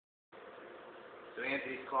So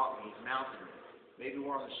Anthony's caught me. He's mounting me. Maybe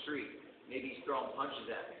we're on the street. Maybe he's throwing punches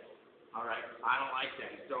at me. All right, I don't like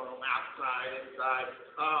that. He's throwing them outside, inside.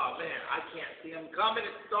 Oh man, I can't see him coming.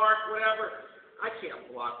 It's dark, whatever. I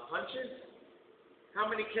can't block punches.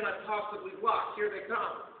 How many can I possibly block? Here they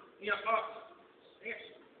come. You know,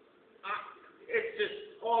 it's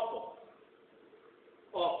just awful.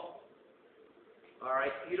 Awful. All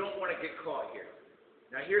right, you don't want to get caught here.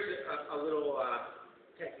 Now here's a little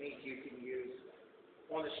technique you can use.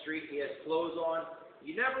 On the street, he has clothes on.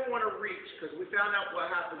 You never want to reach, because we found out what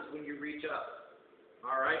happens when you reach up.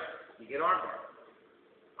 All right? You get armbar.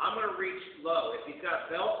 I'm going to reach low. If he's got a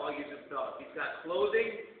belt, I'll use his belt. If he's got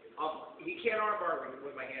clothing, he can't armbar me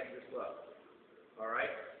with my hands this low. All right?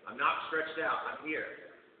 I'm not stretched out. I'm here.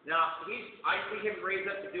 Now, I see him raise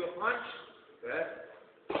up to do a punch. Good.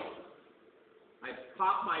 I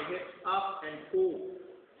pop my hips up and pull.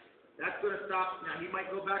 That's going to stop. Now, he might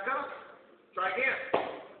go back up. Try again.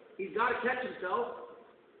 He's got to catch himself.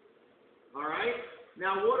 All right?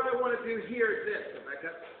 Now, what I want to do here is this,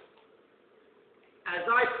 Rebecca. As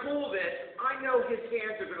I pull this, I know his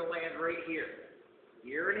hands are going to land right here.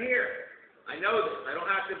 Here and here. I know this. I don't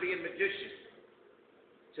have to be a magician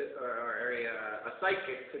or a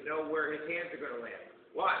psychic to know where his hands are going to land.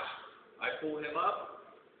 Watch. I pull him up.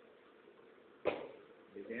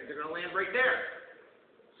 His hands are going to land right there.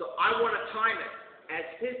 So I want to time it. As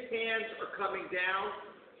his hands are coming down,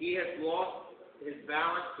 he has lost his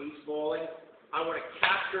balance, he's falling. I want to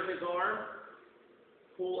capture his arm,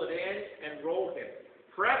 pull it in, and roll him.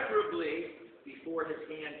 Preferably before his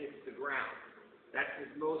hand hits the ground. That's his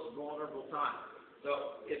most vulnerable time.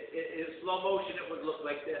 So if in slow motion, it would look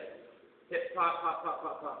like this. Hip pop, pop, pop,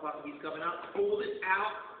 pop, pop, pop. He's coming up. Pull it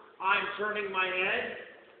out. I'm turning my head.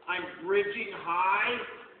 I'm bridging high.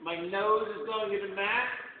 My nose is going to the mat.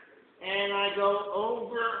 And I go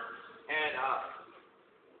over and up.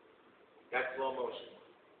 That's slow motion.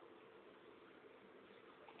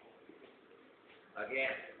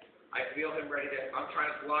 Again, I feel him ready to, I'm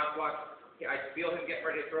trying to block. I feel him getting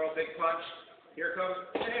ready to throw a big punch. Here comes,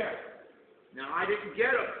 there. Now, I didn't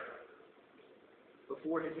get him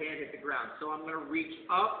before his hand hit the ground. So I'm going to reach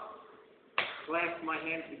up, clasp my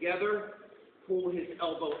hands together, pull his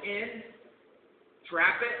elbow in,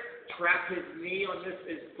 trap it, trap his knee on this,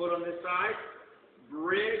 his foot on this side,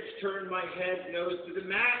 bridge, turn my head, nose to the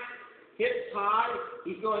mat, hips high,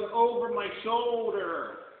 he's going over my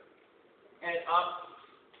shoulder, and up,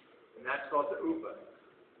 and that's called the upa.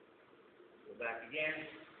 Go back again.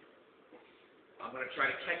 I'm going to try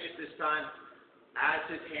to catch it this time as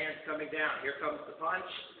his hand's coming down. Here comes the punch,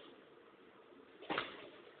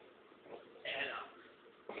 and up.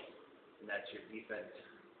 And that's your defense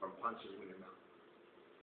from punches in your mouth.